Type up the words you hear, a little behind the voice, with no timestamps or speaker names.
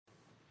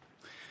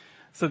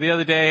So the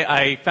other day,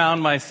 I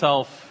found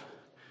myself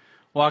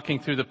walking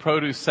through the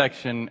produce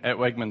section at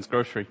Wegmans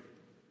Grocery.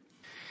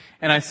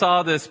 And I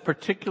saw this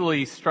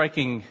particularly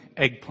striking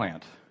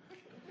eggplant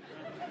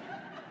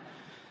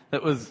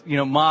that was,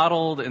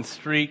 mottled and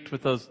streaked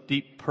with those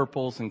deep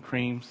purples and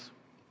creams.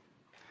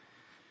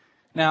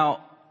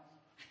 Now,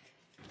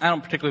 I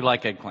don't particularly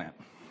like eggplant.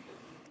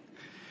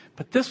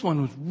 But this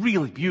one was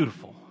really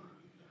beautiful.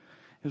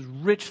 It was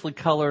richly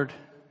colored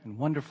and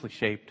wonderfully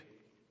shaped.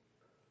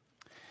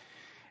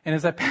 And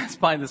as I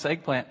passed by this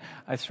eggplant,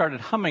 I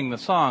started humming the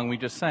song we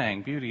just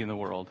sang, Beauty in the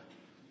World.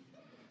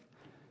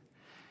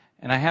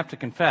 And I have to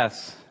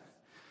confess,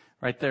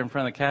 right there in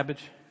front of the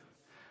cabbage,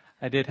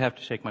 I did have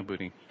to shake my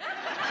booty.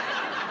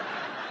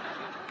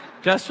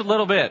 Just a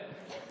little bit.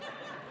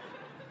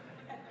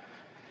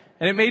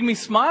 And it made me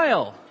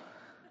smile.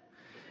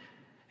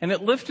 And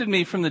it lifted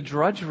me from the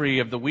drudgery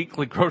of the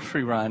weekly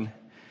grocery run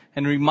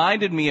and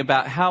reminded me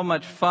about how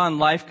much fun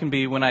life can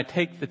be when I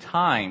take the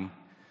time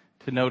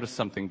to notice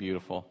something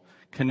beautiful,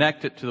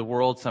 connect it to the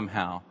world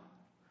somehow,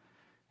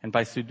 and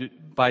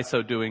by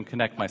so doing,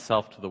 connect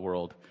myself to the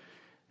world.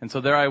 And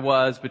so there I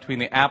was between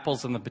the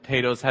apples and the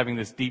potatoes having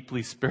this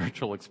deeply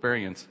spiritual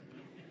experience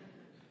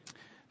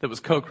that was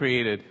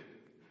co-created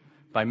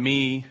by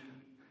me,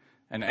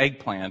 an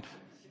eggplant,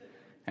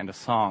 and a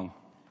song.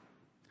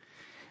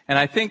 And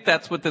I think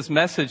that's what this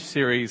message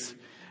series,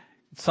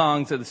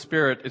 Songs of the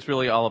Spirit, is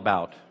really all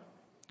about.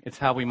 It's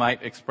how we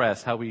might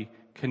express, how we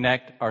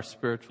connect our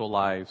spiritual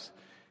lives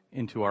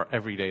into our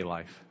everyday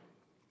life.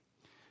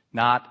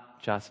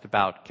 Not just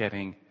about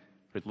getting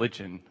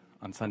religion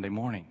on Sunday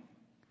morning.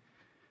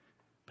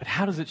 But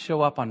how does it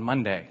show up on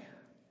Monday?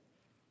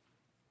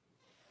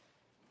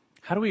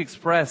 How do we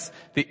express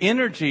the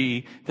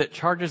energy that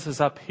charges us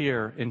up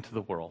here into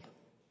the world?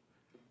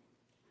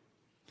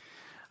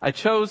 I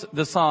chose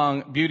the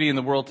song Beauty in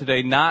the World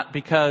today not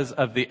because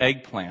of the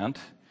eggplant,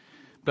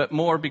 but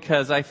more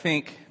because I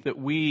think that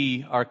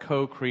we are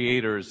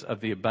co-creators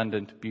of the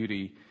abundant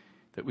beauty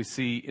that we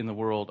see in the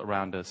world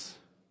around us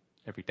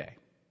every day.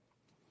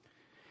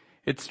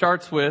 It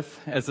starts with,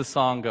 as the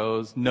song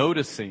goes,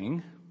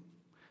 noticing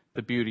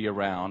the beauty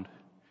around.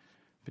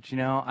 But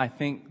I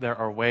think there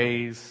are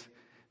ways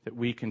that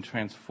we can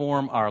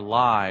transform our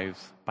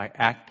lives by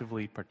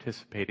actively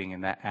participating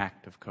in that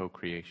act of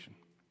co-creation.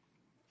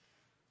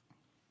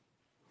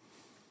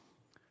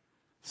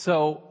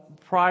 So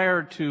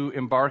prior to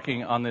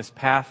embarking on this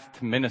path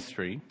to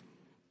ministry,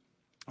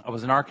 I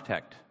was an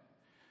architect.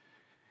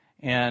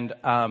 And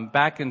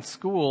back in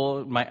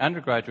school, my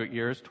undergraduate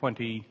years,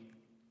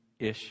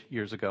 20-ish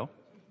years ago,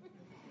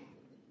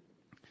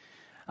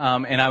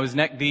 and I was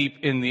neck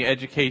deep in the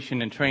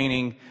education and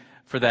training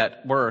for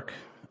that work.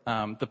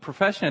 The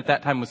profession at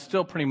that time was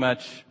still pretty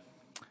much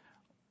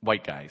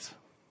white guys.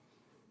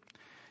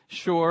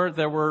 Sure,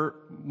 there were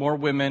more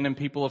women and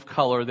people of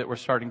color that were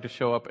starting to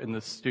show up in the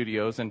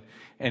studios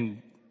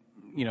and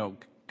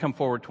come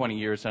forward 20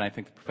 years, and I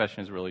think the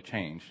profession has really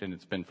changed, and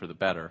it's been for the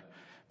better.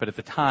 But at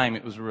the time,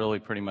 it was really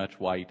pretty much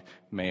white,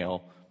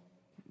 male,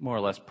 more or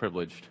less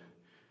privileged.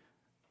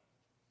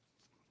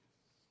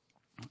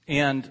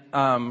 And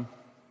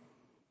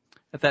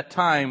at that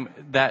time,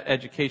 that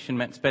education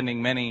meant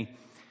spending many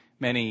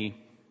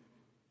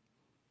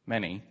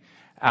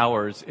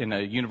hours in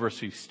a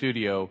university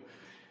studio,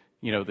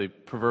 the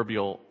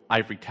proverbial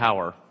ivory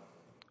tower,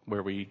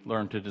 where we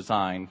learn to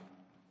design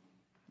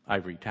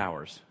ivory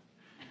towers.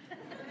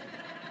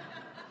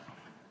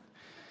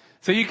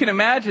 So you can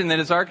imagine that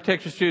as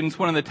architecture students,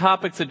 one of the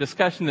topics of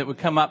discussion that would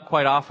come up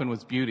quite often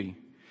was beauty.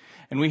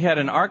 And we had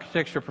an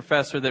architecture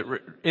professor that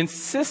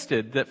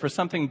insisted that for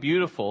something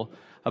beautiful,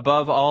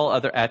 above all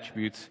other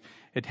attributes,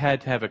 it had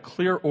to have a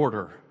clear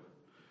order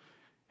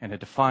and a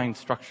defined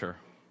structure.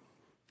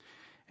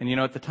 And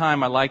at the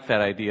time I liked that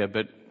idea,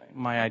 but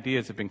my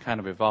ideas have been kind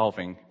of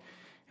evolving.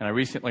 And I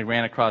recently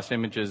ran across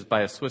images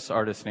by a Swiss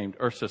artist named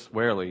Ursus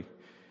Wehrli,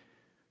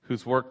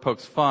 whose work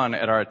pokes fun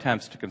at our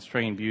attempts to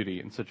constrain beauty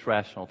in such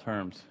rational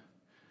terms.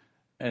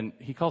 And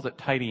he calls it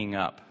tidying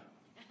up.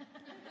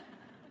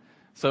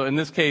 So in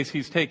this case,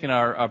 he's taken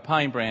our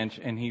pine branch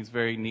and he's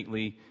very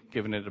neatly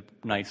given it a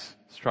nice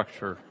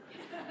structure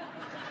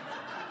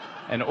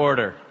and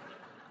order.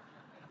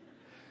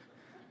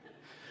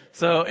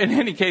 So in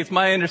any case,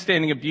 my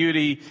understanding of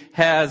beauty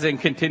has and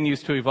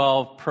continues to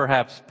evolve,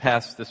 perhaps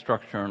past the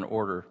structure and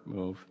order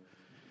move,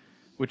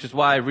 which is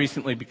why I've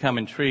recently become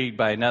intrigued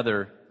by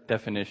another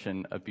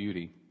definition of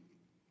beauty.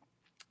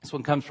 This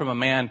one comes from a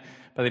man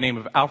by the name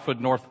of Alfred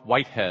North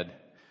Whitehead.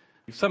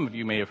 Some of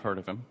you may have heard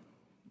of him.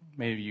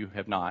 Maybe you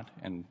have not,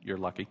 and you're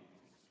lucky.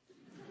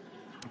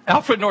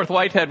 Alfred North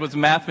Whitehead was a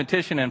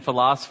mathematician and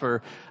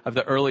philosopher of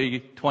the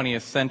early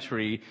 20th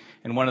century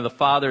and one of the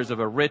fathers of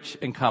a rich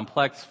and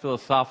complex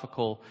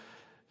philosophical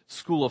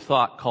school of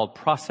thought called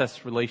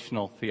process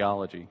relational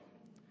theology.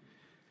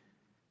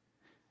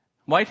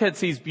 Whitehead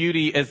sees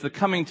beauty as the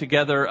coming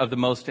together of the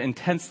most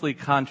intensely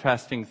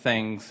contrasting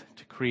things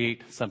to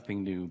create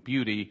something new.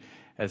 Beauty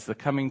as the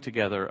coming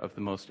together of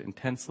the most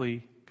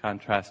intensely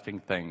contrasting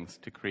things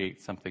to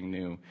create something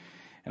new.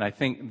 And I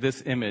think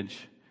this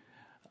image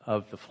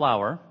of the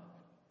flower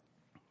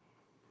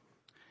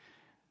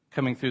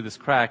coming through this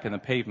crack in the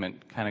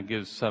pavement kind of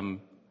gives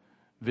some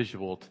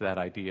visual to that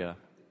idea.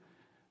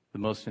 The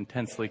most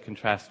intensely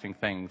contrasting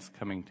things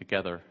coming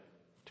together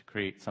to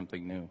create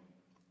something new.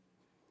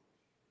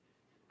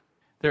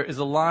 There is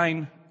a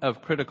line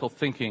of critical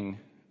thinking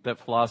that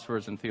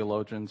philosophers and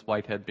theologians,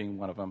 Whitehead being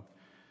one of them,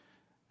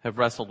 have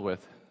wrestled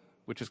with,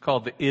 which is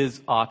called the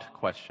is-ought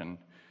question.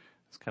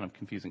 It's kind of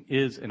confusing.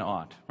 Is and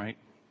ought, right?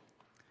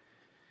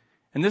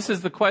 And this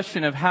is the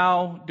question of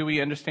how do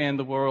we understand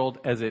the world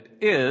as it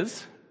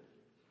is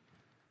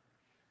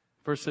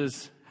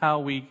versus how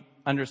we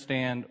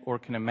understand or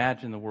can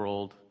imagine the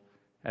world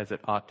as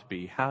it ought to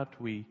be. How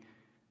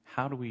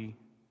do we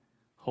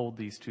hold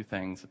these two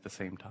things at the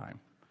same time?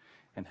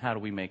 And how do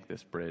we make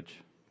this bridge?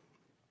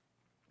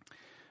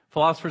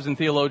 Philosophers and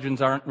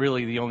theologians aren't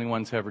really the only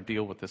ones who ever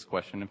deal with this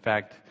question. In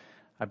fact,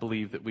 I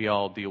believe that we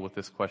all deal with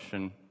this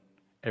question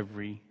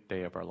every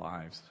day of our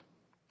lives.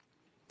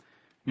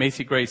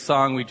 Macy Gray's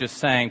song we just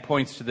sang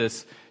points to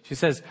this. She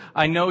says,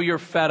 I know you're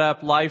fed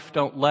up. Life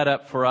don't let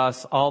up for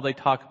us. All they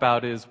talk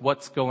about is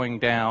what's going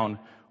down,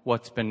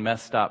 what's been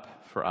messed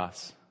up for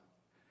us.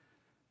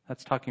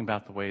 That's talking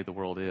about the way the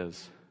world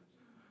is,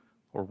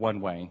 or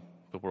one way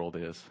the world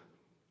is.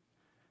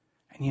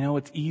 And you know,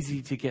 it's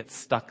easy to get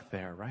stuck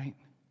there, right?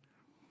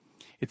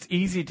 It's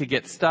easy to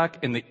get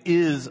stuck in the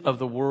is of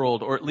the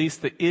world, or at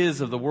least the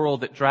is of the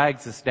world that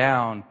drags us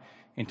down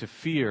into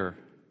fear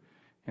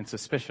and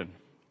suspicion,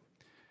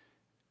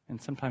 and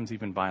sometimes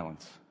even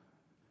violence.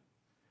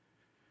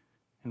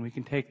 And we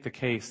can take the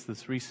case,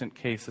 this recent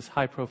case, this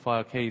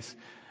high-profile case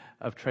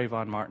of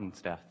Trayvon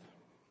Martin's death.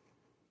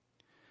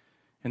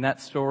 In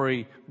that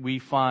story, we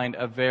find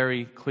a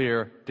very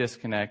clear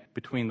disconnect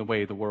between the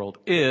way the world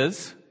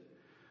is,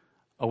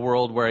 a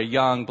world where a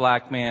young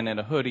black man in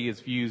a hoodie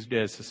is viewed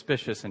as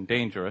suspicious and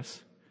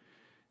dangerous,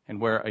 and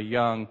where a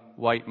young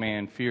white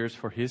man fears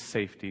for his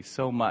safety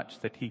so much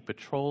that he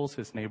patrols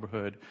his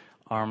neighborhood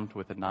armed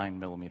with a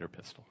 9mm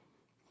pistol.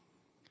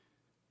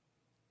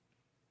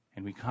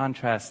 And we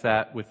contrast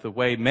that with the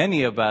way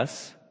many of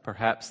us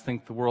perhaps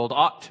think the world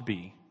ought to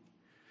be.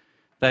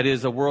 That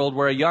is, a world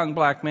where a young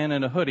black man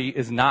in a hoodie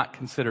is not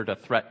considered a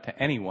threat to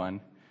anyone,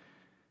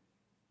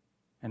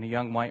 and a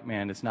young white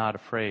man is not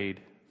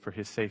afraid for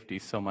his safety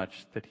so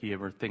much that he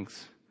ever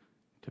thinks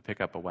to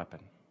pick up a weapon.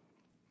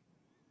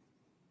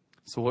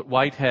 So what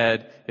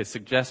Whitehead is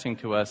suggesting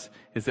to us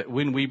is that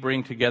when we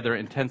bring together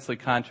intensely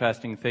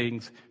contrasting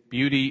things,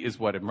 beauty is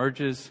what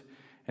emerges,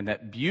 and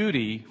that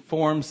beauty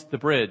forms the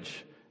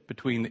bridge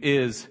between the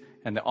is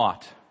and the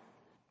ought.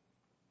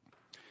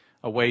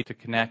 A way to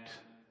connect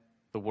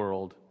the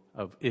world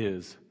of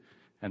is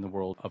and the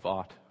world of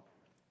ought.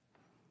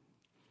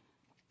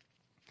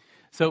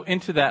 So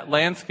into that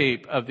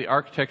landscape of the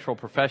architectural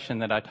profession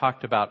that I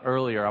talked about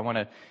earlier, I want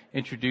to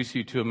introduce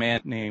you to a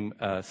man named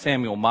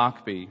Samuel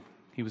Mockbee.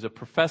 He was a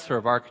professor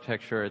of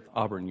architecture at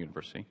Auburn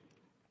University.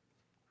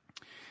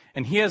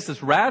 And he has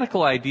this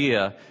radical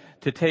idea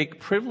to take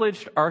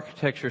privileged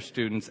architecture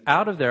students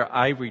out of their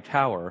ivory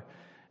tower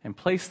and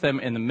place them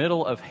in the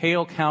middle of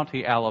Hale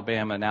County,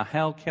 Alabama. Now,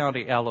 Hale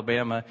County,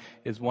 Alabama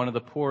is one of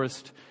the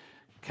poorest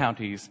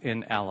counties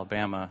in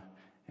Alabama,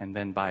 and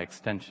then by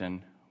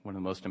extension, one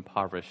of the most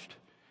impoverished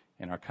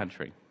in our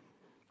country.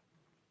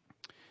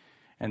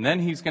 And then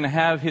he's going to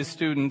have his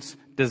students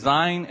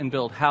design and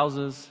build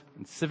houses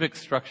and civic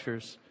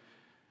structures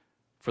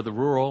for the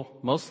rural,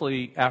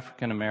 mostly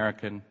African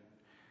American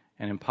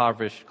and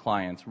impoverished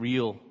clients,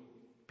 real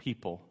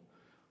people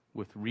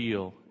with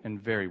real and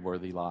very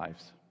worthy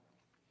lives.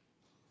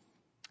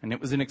 And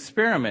it was an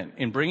experiment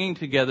in bringing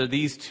together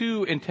these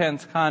two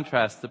intense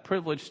contrasts, the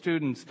privileged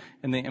students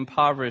and the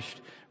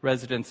impoverished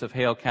residents of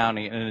Hale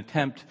County, in an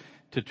attempt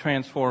to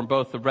transform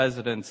both the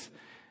residents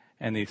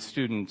and the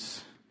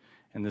students.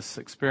 And this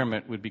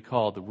experiment would be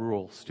called the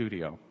Rural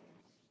Studio.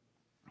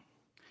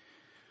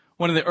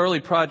 One of the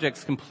early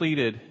projects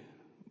completed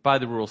by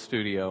the Rural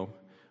Studio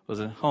was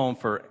a home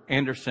for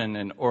Anderson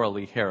and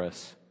Oralee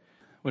Harris.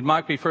 When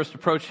Mockbee first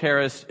approached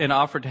Harris and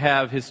offered to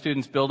have his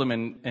students build him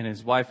and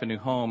his wife a new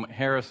home,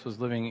 Harris was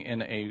living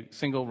in a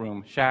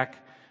single-room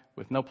shack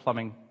with no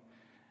plumbing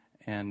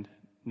and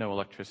no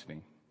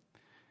electricity.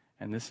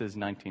 And this is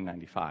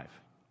 1995.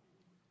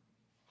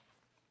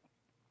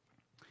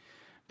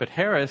 But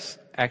Harris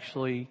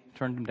actually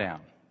turned him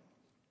down,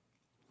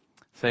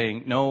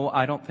 saying, "No,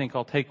 I don't think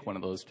I'll take one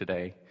of those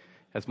today,"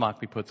 as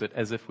Mockbee puts it,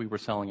 as if we were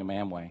selling him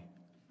Amway.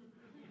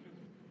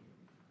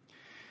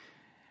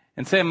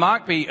 And Sam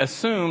Mockbee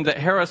assumed that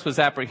Harris was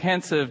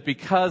apprehensive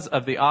because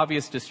of the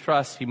obvious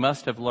distrust he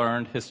must have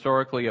learned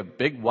historically of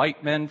big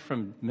white men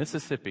from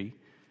Mississippi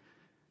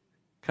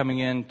coming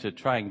in to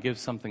try and give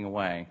something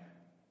away.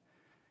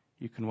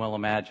 You can well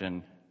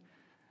imagine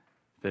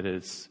that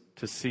is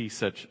to see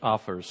such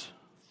offers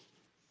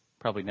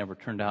probably never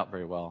turned out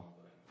very well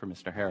for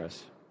Mr.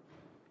 Harris.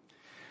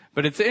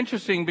 But it's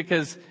interesting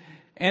because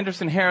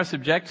Anderson Harris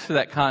objects to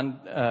that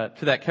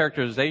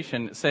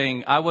characterization,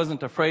 saying, "I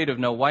wasn't afraid of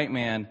no white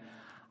man.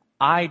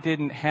 I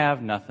didn't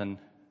have nothing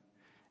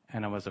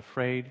and I was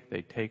afraid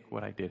they'd take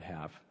what I did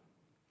have.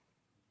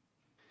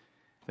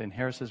 Then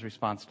Harris's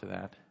response to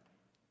that,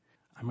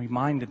 I'm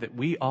reminded that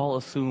we all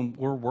assume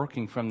we're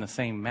working from the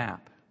same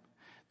map,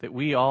 that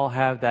we all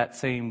have that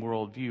same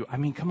worldview. I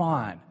mean, come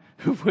on,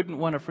 who wouldn't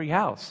want a free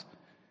house?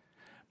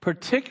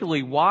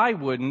 Particularly, why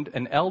wouldn't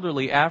an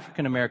elderly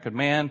African-American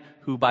man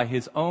who by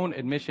his own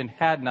admission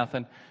had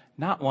nothing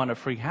not want a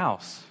free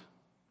house?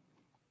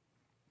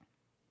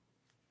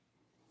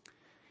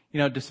 You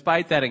know,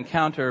 despite that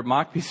encounter,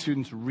 Mockbee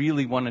students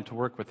really wanted to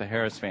work with the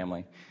Harris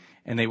family,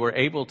 and they were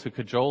able to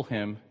cajole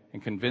him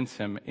and convince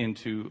him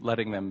into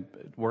letting them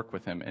work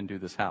with him and do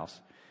this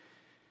house.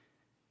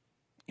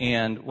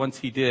 And once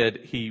he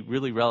did, he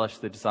really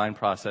relished the design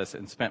process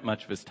and spent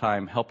much of his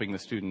time helping the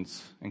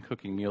students and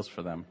cooking meals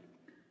for them.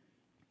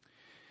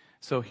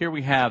 So here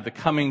we have the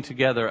coming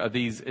together of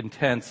these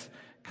intense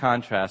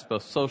contrasts,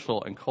 both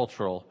social and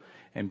cultural,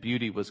 and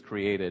beauty was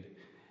created.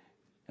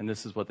 And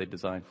this is what they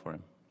designed for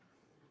him.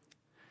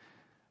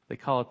 They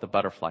call it the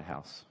butterfly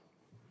house,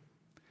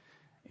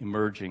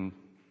 emerging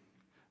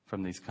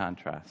from these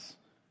contrasts.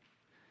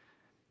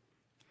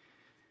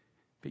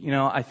 But you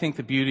know, I think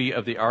the beauty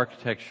of the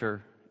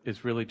architecture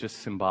is really just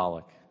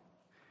symbolic.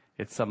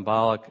 It's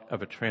symbolic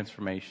of a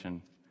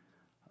transformation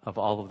of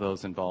all of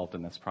those involved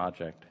in this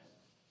project.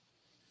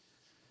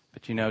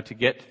 But you know, to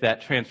get to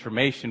that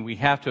transformation, we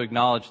have to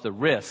acknowledge the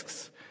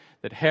risks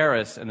that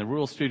Harris and the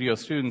Rural Studio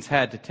students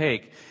had to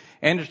take.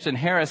 Anderson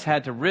Harris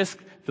had to risk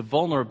the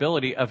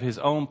vulnerability of his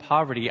own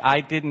poverty.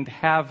 I didn't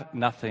have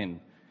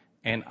nothing,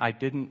 and I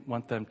didn't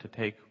want them to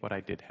take what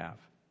I did have.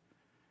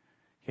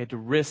 He had to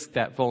risk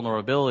that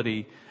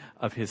vulnerability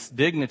of his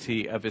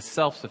dignity, of his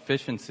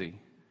self-sufficiency.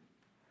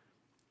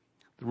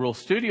 The Rural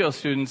Studio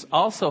students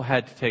also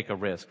had to take a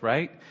risk,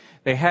 right?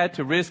 They had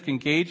to risk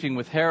engaging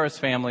with Harris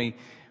family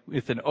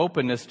with an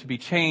openness to be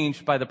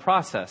changed by the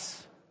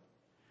process.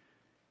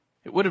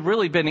 It would have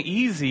really been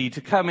easy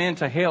to come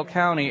into Hale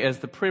County as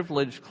the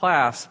privileged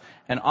class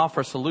and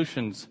offer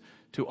solutions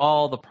to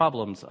all the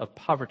problems of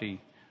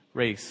poverty,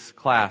 race,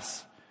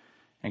 class,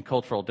 and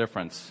cultural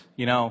difference.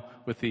 You know,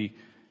 with the,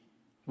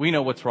 we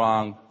know what's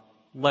wrong,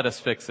 let us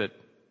fix it,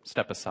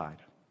 step aside.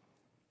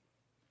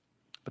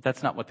 But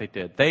that's not what they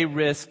did. They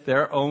risked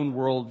their own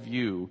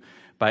worldview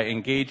by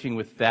engaging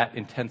with that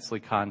intensely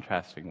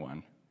contrasting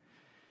one.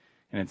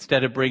 And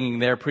instead of bringing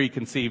their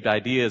preconceived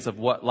ideas of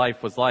what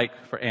life was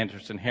like for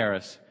Anderson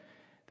Harris,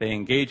 they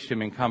engaged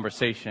him in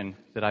conversation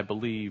that I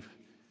believe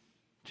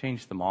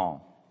changed them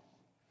all.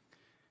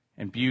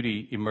 And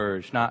beauty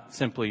emerged, not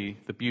simply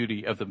the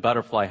beauty of the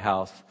butterfly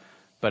house,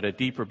 but a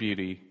deeper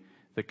beauty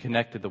that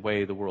connected the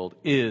way the world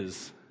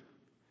is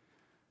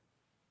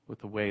with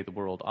the way the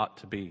world ought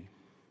to be.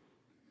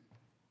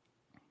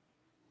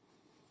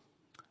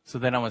 So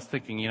then I was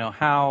thinking, you know,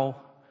 how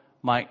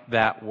might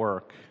that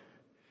work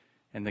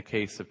in the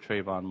case of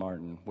Trayvon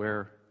Martin?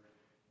 Where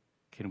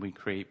can we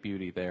create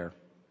beauty there?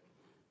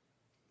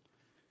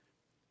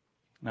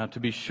 Now, to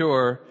be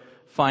sure,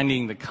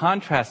 finding the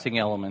contrasting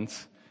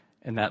elements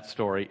in that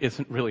story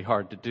isn't really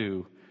hard to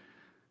do.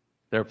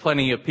 There are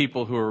plenty of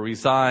people who are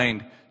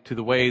resigned to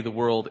the way the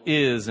world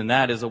is, and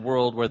that is a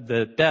world where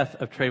the death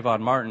of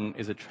Trayvon Martin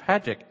is a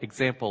tragic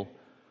example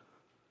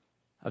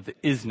of the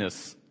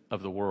isness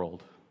of the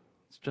world.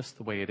 It's just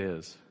the way it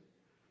is.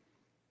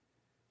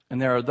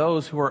 And there are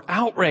those who are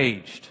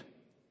outraged.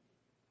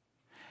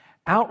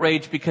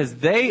 Outraged because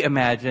they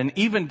imagine,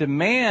 even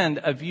demand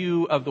a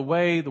view of the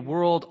way the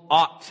world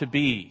ought to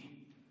be,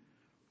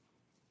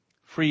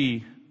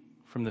 free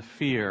from the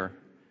fear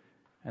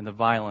and the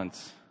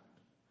violence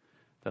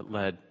that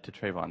led to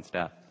Trayvon's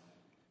death.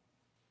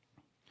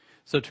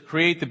 So to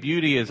create the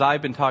beauty, as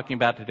I've been talking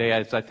about today,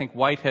 as I think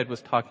Whitehead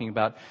was talking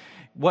about,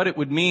 what it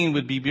would mean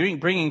would be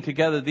bringing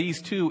together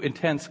these two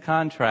intense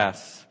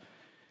contrasts,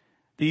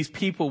 these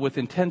people with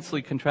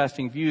intensely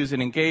contrasting views,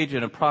 and engage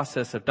in a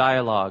process of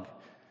dialogue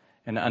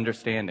and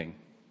understanding.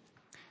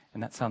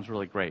 And that sounds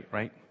really great,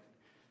 right?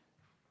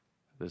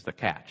 There's the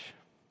catch.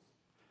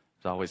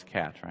 There's always a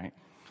catch, right?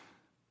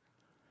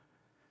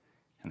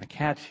 And the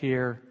catch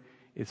here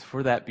is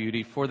for that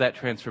beauty, for that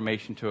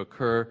transformation to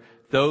occur,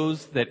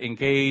 those that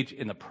engage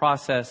in the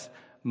process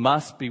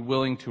must be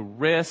willing to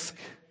risk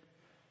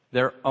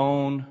their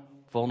own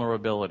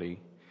vulnerability.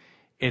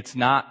 It's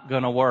not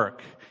going to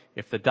work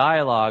if the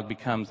dialogue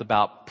becomes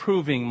about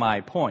proving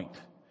my point,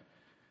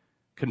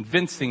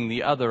 convincing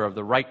the other of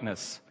the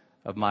rightness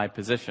of my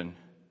position,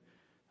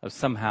 of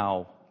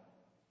somehow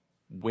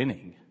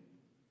winning.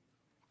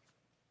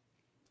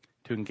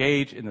 To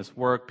engage in this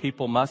work,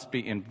 people must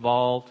be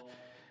involved,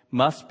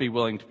 must be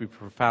willing to be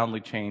profoundly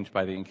changed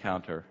by the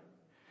encounter.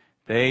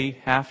 They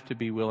have to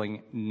be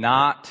willing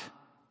not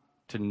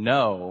to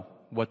know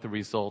what the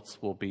results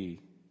will be,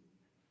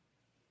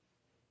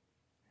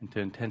 and to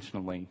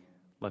intentionally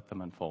let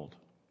them unfold.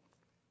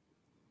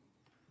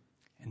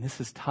 And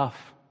this is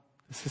tough.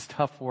 This is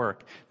tough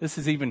work. This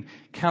is even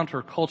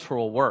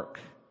countercultural work.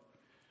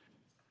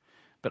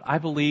 But I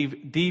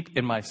believe deep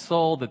in my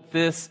soul that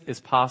this is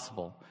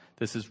possible.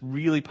 This is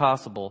really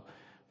possible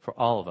for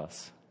all of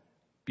us.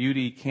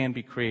 Beauty can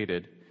be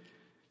created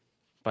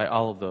by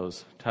all of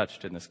those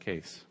touched in this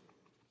case.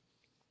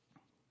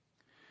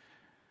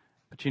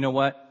 But you know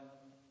what?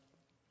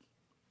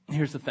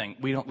 Here's the thing.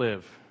 We don't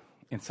live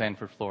in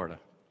Sanford, Florida.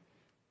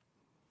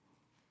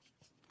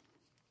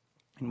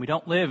 And we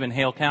don't live in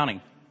Hale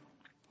County.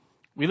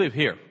 We live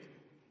here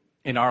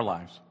in our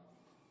lives.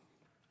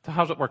 So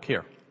how does it work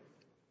here?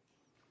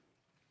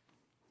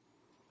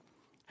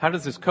 How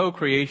does this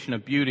co-creation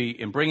of beauty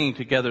in bringing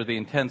together the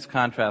intense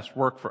contrast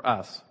work for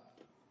us?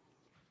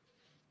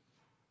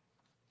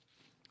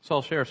 So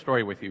I'll share a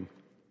story with you.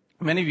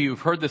 Many of you have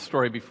heard this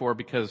story before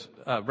because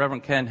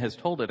Reverend Ken has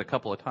told it a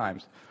couple of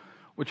times,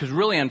 which is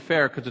really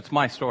unfair because it's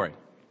my story.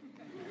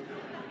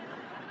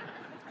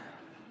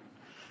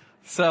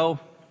 So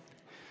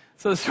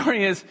the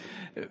story is,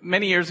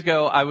 many years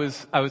ago, I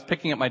was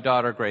picking up my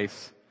daughter,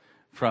 Grace,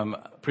 from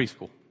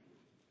preschool.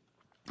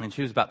 And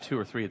she was about 2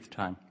 or 3 at the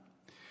time.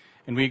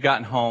 And we had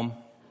gotten home,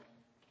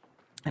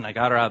 and I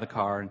got her out of the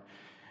car,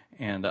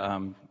 and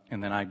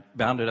then I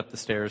bounded up the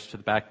stairs to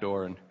the back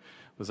door and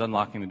was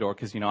unlocking the door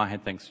because, I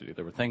had things to do.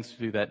 There were things to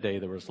do that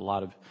day.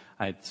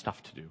 I had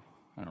stuff to do.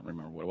 I don't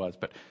remember what it was,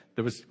 but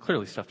there was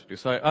clearly stuff to do.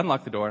 So I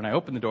unlocked the door, and I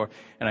opened the door,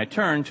 and I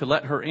turned to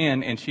let her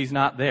in, and she's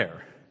not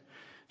there.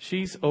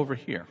 She's over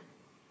here,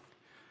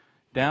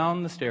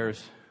 down the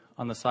stairs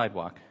on the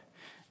sidewalk.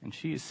 And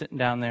she is sitting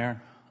down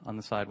there on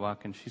the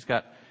sidewalk, and she's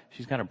got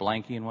her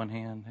blankie in one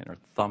hand and her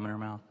thumb in her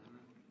mouth.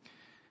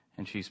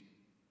 And she's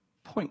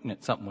pointing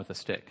at something with a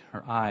stick.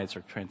 Her eyes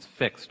are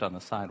transfixed on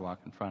the sidewalk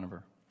in front of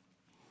her.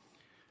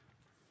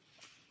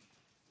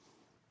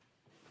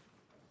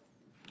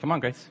 Come on,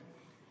 Grace.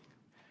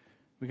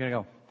 We gotta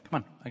go.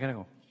 Come on, I gotta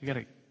go. You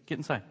gotta get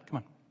inside. Come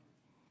on.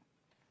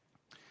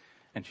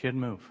 And she didn't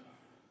move.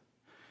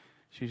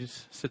 She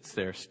just sits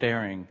there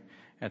staring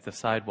at the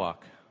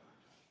sidewalk.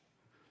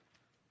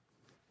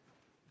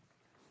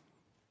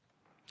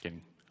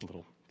 Getting a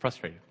little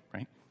frustrated,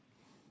 right?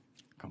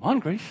 Come on,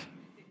 Grace.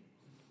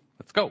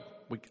 Let's go.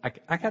 We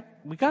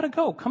gotta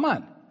go. Come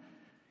on.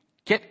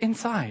 Get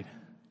inside.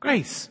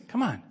 Grace,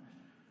 come on.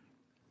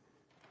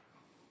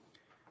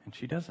 And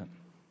she doesn't.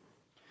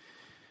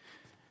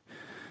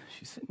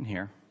 She's sitting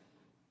here.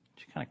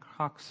 She kind of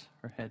cocks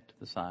her head to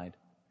the side.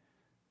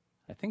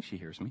 I think she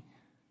hears me.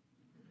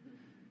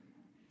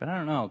 But I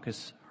don't know,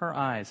 because her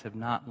eyes have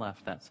not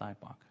left that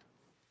sidewalk.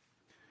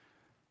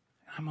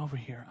 I'm over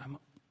here.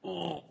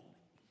 Oh,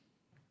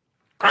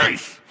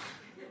 Grace!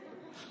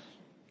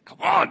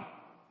 Come on!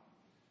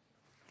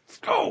 Let's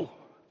go!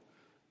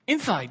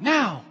 Inside,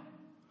 now!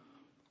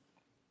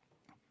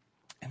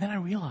 And then I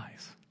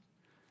realize,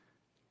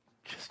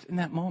 just in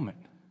that moment,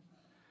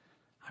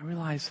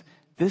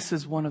 this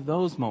is one of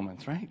those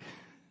moments, right?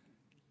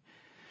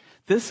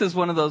 This is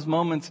one of those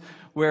moments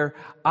where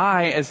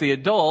I, as the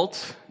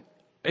adult,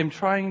 am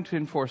trying to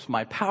enforce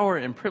my power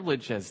and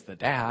privilege as the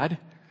dad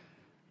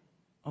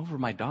over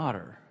my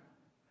daughter.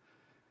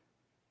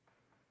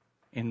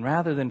 And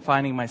rather than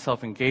finding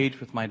myself engaged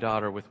with my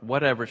daughter with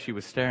whatever she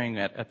was staring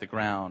at the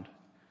ground,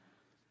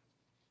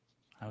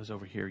 I was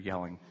over here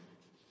yelling.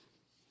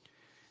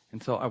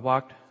 And so I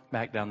walked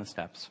back down the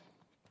steps.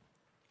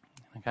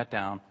 I got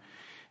down,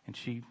 and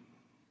she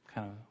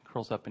kind of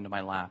curls up into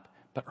my lap,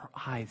 but her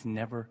eyes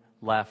never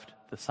left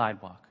the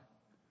sidewalk.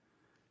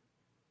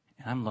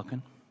 And I'm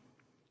looking,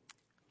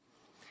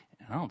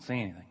 and I don't see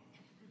anything.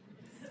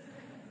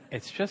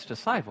 It's just a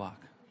sidewalk.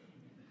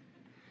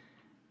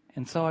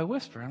 And so I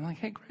whisper, I'm like,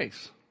 hey,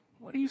 Grace,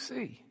 what do you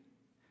see?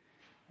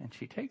 And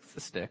she takes the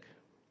stick,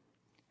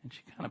 and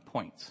she kind of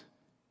points.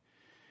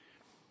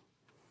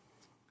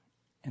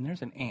 And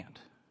there's an ant,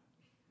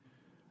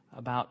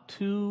 about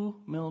 2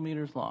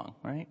 millimeters long,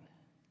 right?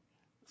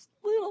 This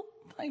little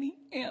tiny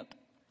ant.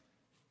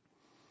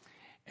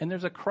 And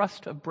there's a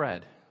crust of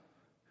bread,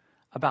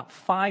 about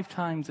 5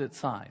 times its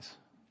size.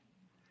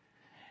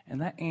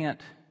 And that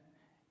ant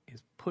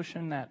is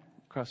pushing that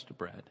crust of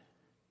bread.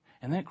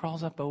 And then it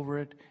crawls up over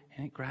it,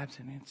 and it grabs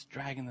it, and it's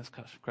dragging this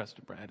crust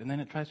of bread. And then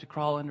it tries to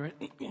crawl under it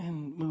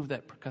and move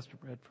that crust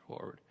of bread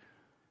forward.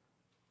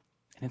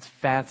 And it's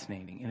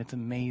fascinating, and it's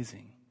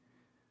amazing.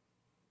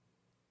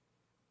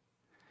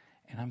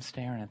 And I'm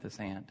staring at this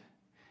ant.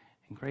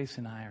 And Grace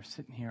and I are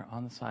sitting here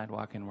on the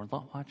sidewalk, and we're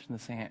watching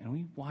this ant, and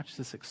we watch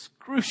this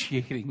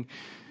excruciating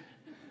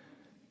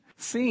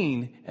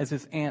scene as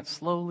this ant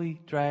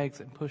slowly drags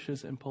and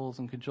pushes and pulls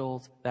and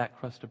cajoles that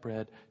crust of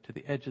bread to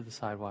the edge of the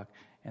sidewalk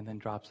and then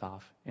drops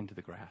off into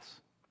the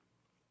grass.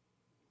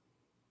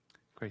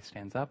 Grace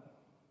stands up,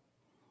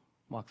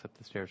 walks up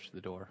the stairs to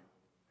the door,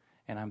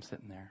 and I'm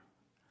sitting there.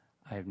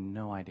 I have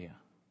no idea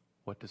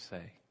what to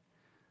say,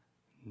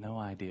 no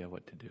idea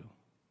what to do.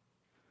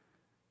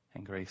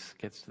 And Grace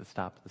gets to the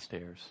top of the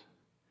stairs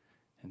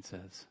and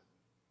says,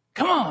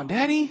 "Come on,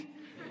 Daddy."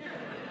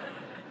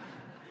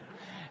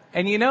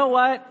 And you know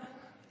what?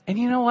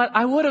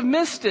 I would have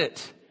missed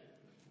it.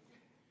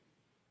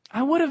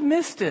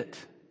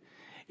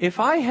 If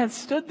I had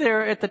stood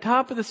there at the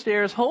top of the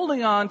stairs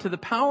holding on to the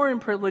power and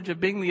privilege of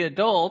being the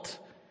adult,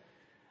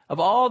 of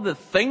all the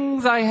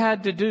things I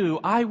had to do,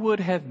 I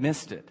would have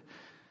missed it.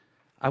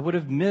 I would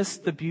have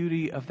missed the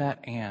beauty of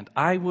that ant.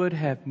 I would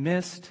have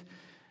missed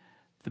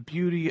the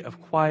beauty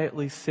of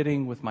quietly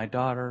sitting with my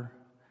daughter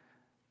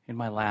in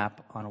my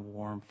lap on a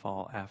warm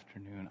fall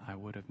afternoon. I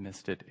would have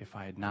missed it if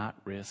I had not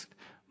risked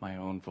my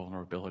own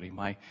vulnerability,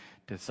 my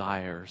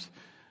desires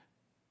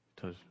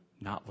to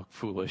not look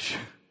foolish.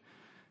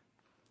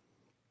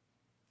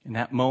 In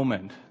that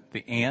moment,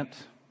 the ant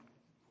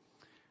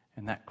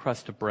and that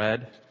crust of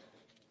bread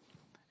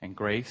and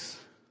Grace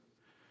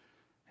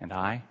and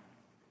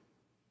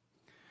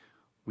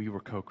we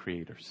were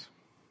co-creators.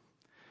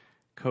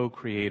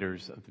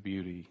 Co-creators of the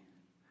beauty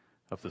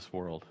of this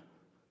world.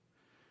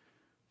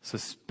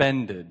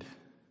 Suspended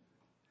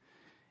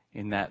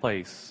in that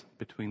place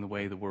between the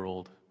way the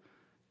world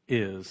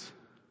is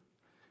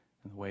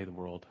and the way the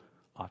world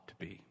ought to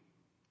be.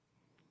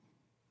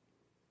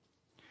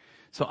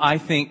 So I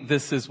think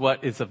this is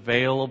what is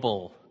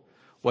available,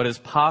 what is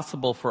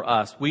possible for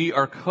us. We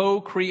are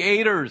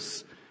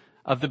co-creators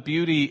of the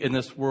beauty in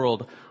this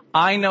world.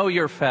 I know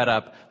you're fed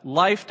up.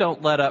 Life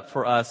don't let up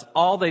for us.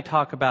 All they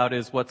talk about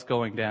is what's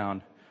going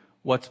down,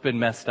 what's been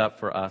messed up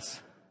for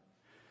us.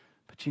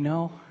 But you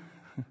know,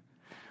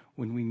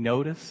 when we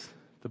notice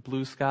the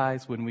blue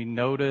skies, when we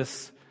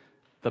notice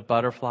the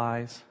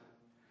butterflies,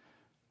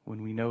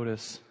 when we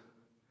notice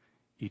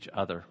each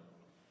other,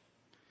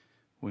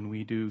 when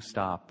we do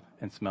stop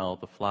and smell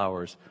the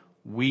flowers,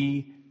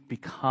 we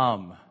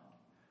become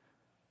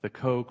the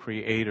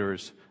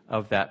co-creators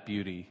of that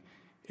beauty.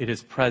 It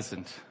is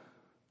present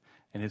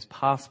and it's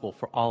possible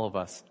for all of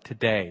us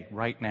today,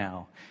 right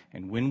now.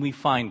 And when we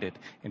find it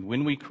and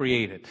when we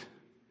create it,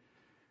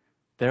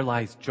 there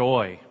lies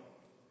joy.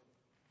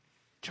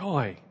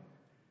 Joy.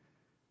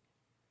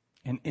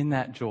 And in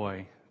that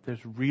joy,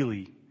 there's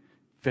really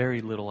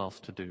very little else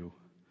to do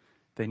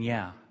than,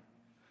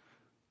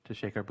 to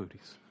shake our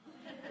booties.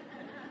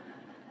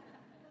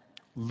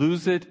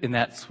 Lose it in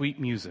that sweet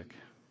music.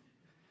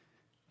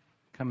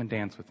 Come and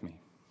dance with me.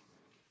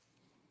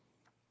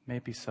 May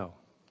it be so.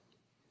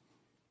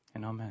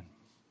 And amen.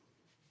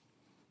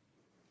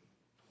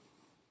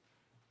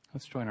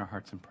 Let's join our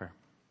hearts in prayer.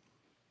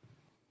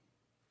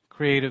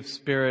 Creative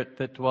Spirit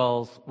that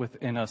dwells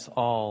within us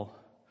all,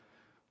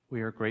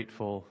 we are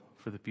grateful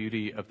for the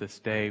beauty of this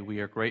day. We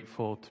are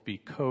grateful to be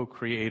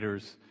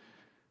co-creators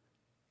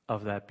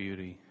of that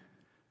beauty,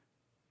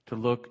 to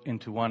look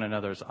into one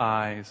another's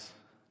eyes,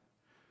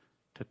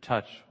 to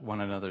touch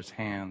one another's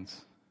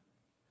hands,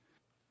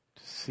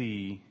 to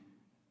see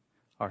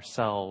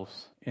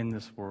ourselves in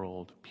this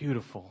world,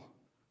 beautiful,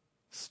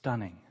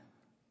 stunning,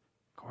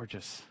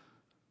 gorgeous.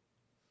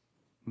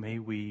 May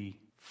we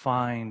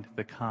find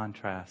the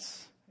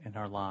contrasts in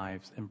our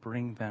lives and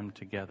bring them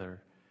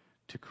together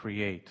to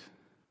create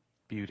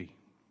beauty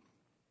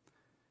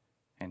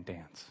and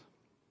dance.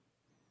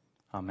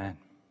 Amen.